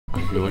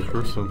I feel like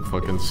we're some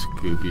fucking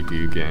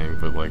Scooby-Doo gang,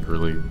 but like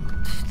really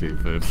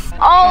stupid.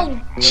 Oh,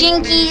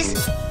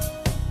 jinkies!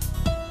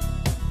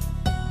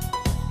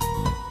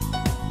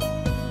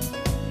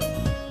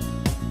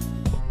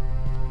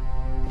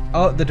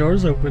 Oh, the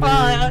door's opening.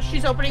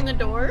 She's opening the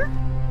door?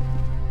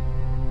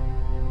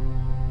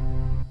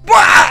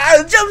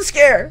 Wah! Jump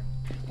scare!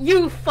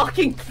 You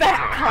fucking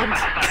fat cunt!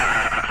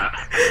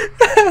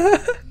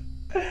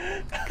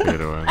 Get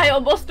away. I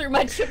almost threw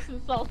my chips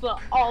and salsa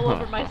all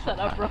over my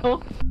setup,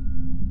 bro.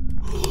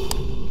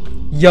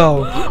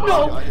 Yo!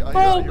 No!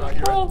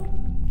 Oh!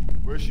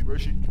 Where is she? Where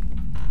is she?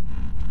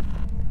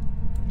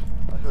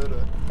 I heard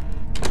her.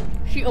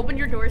 She opened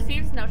your door,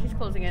 Steves, now she's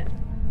closing it.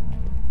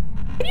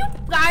 Can you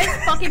guys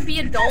fucking be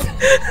adults?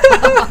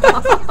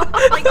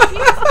 Like,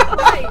 Jesus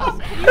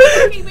Christ. Can you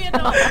fucking be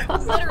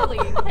adults? Literally.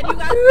 Can you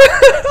guys...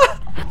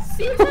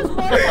 Steves has more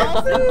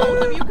balls than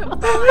both of you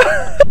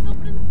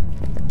combined.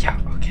 Yeah,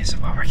 okay, so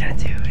what we're gonna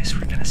do is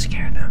we're gonna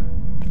scare them.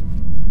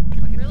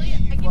 Really?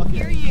 I can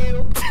hear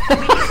you.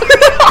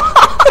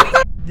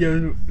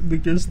 Yo,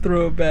 Lucas,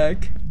 throw it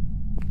back.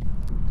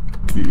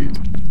 Dude.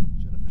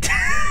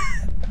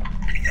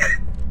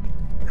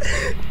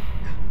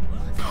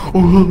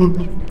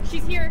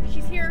 She's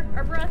here,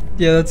 our breath.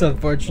 Yeah, that's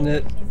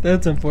unfortunate.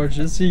 That's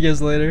unfortunate. See you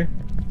guys later.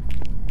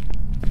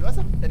 Do you guys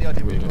have any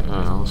idea where you're going?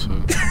 Also,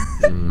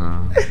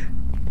 no.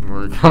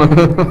 We're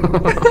gonna...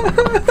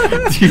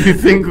 Do you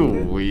think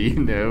we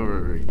know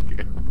where we're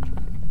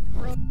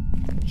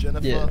going?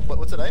 Jennifer, Yeah.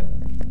 What's her name?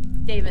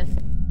 Davis.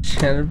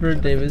 Jennifer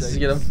Davis is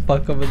gonna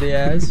fuck over the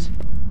ass.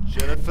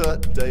 Jennifer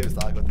Davis.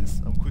 I got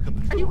this. I'm quick on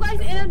the... Are you guys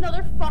in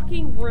another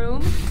fucking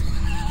room?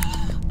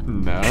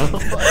 No?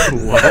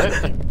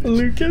 What?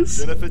 Lucas?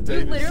 Jennifer You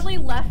Davis. literally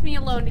left me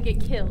alone to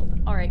get killed.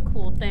 Alright,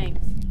 cool,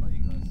 thanks. Oh,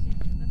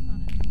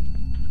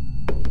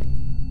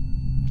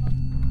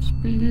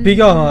 you guys. Be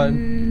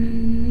gone.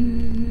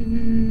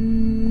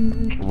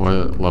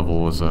 What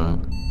level was that?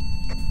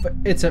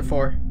 It's at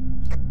 4.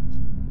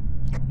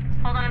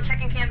 Hold on, I'm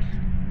checking cams.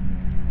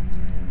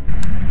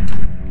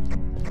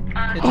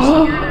 It's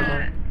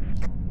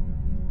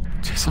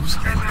Jeez, I'm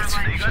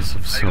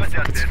so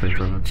fucking scared,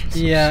 bro. Jeez,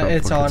 I'm yeah, so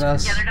it's fucking on scared.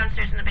 us. Yeah, they're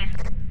downstairs in the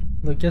basement.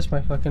 Lucas,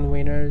 my fucking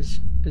wiener is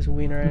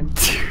wienering.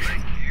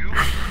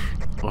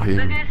 I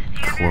am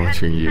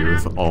clutching you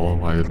with all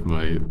my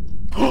might.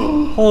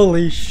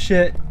 Holy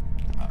shit.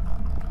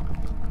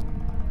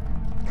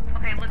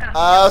 Okay, look up.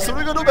 So what are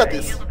we gonna do about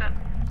this?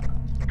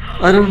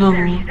 I don't know.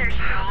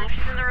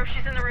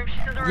 She's in the room.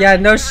 Yeah,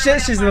 no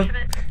shit, she's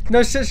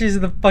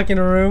in the fucking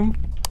room.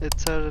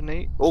 It's at an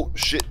 8. Oh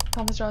shit.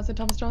 Thomas Johnson.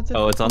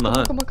 Oh, it's on the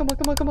hunt. Come on.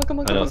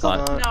 I know it's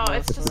not. No,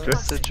 it's just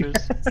Citrus.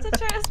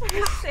 Citrus, for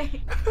your sake.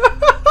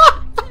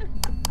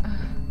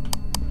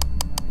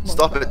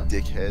 Stop it,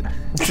 dickhead.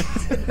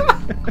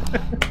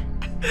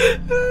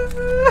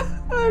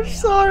 I'm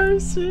sorry,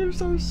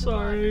 Steve, I'm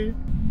sorry.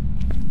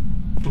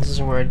 This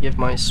is where I'd give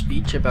my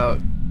speech about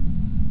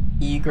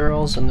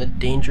e-girls and the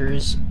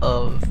dangers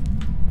of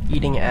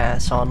eating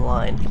ass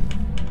online.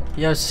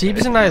 Yo,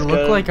 Siebes and I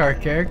look like our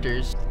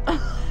characters.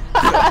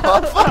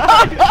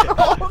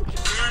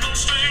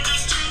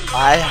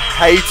 I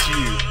hate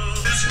you.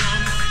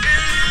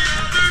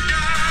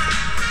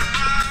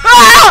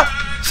 Ah!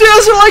 She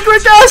doesn't like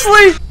Rick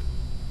Astley!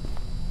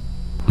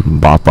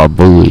 Bapa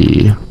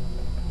booey.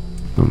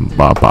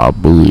 Bapa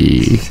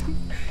booey.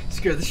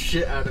 Scared the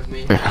shit out of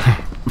me. I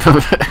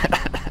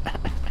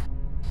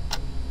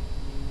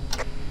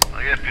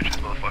got pictures,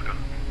 motherfucker.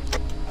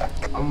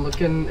 I'm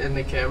looking in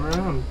the camera.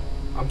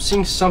 I'm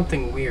seeing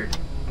something weird.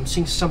 I'm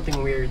seeing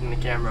something weird in the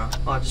camera.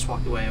 Oh, I just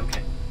walked away.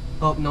 Okay.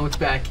 Oh no, it's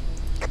back.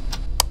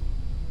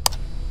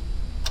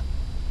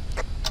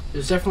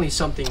 There's definitely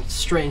something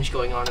strange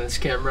going on in this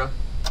camera.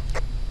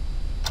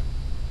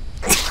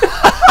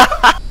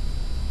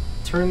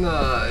 Turn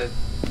the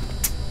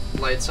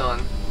lights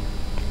on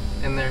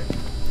in there.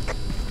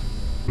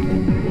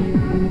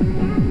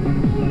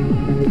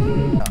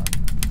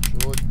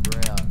 George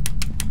Brown.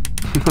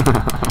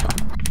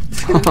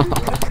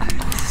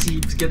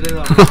 Siebes, get it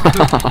on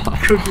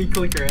cookie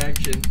clicker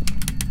action.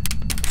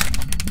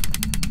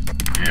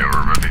 Yeah,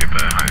 we're about to hit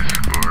that high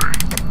score.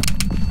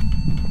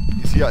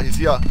 He's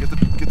here. Get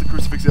the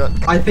crucifix out.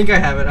 I think I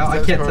have it.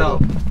 I can't tell.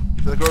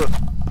 Get the corridor.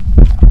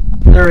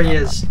 There he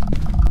is.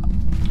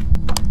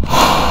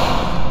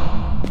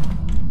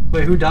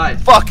 Wait, who died?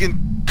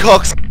 Fucking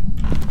cocks.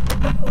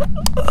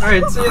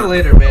 Alright, see you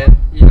later, man.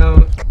 You know.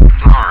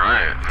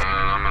 Alright,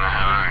 I'm gonna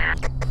head out of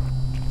here.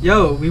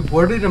 Yo, we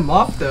warded him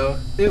off though.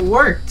 It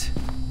worked.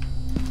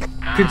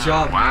 Good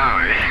job. Wow.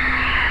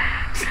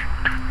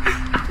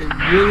 It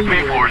really We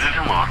worked. warded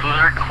him off with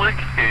our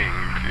clicking,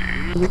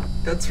 dude.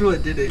 That's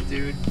what did it,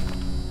 dude.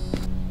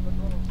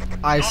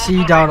 I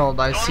see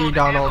Donald. I see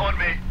Donald.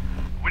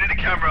 We need a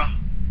camera.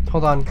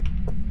 Hold on.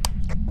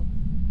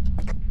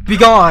 Be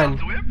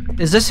gone.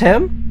 Is this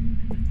him?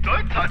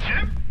 Don't touch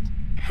him.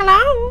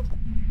 Hello.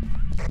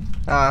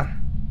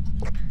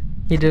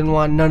 He didn't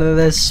want none of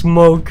this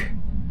smoke.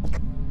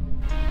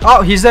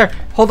 Oh, he's there.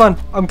 Hold on.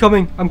 I'm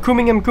coming. I'm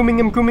coming.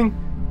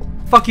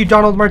 Fuck you,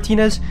 Donald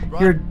Martinez.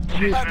 Run,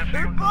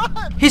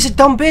 run. He's a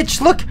dumb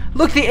bitch.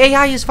 Look, the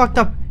AI is fucked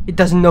up. It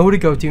doesn't know who to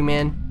go to,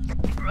 man.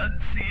 Run,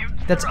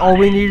 Siebes. That's all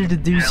we needed to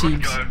do, Yeah, let's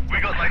Siebes. go.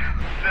 We got like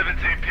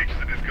 17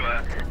 pictures of this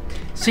guy.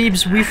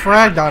 Siebes, we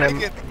fragged on him.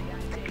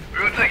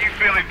 We were taking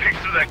family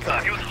pictures of that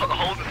guy. He was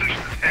holding the solution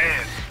in his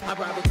hand. I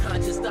ride with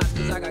conscious thoughts,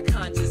 cause I got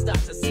conscious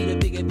thoughts. I see the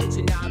bigger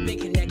picture now, I've been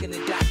connecting the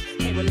dots.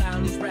 Can't rely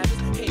on these rappers,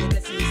 can't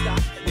invest in these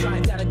stocks.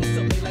 Drive gotta be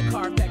so big like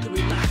car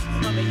factory lots.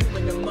 I'm a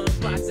human among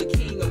blocks, a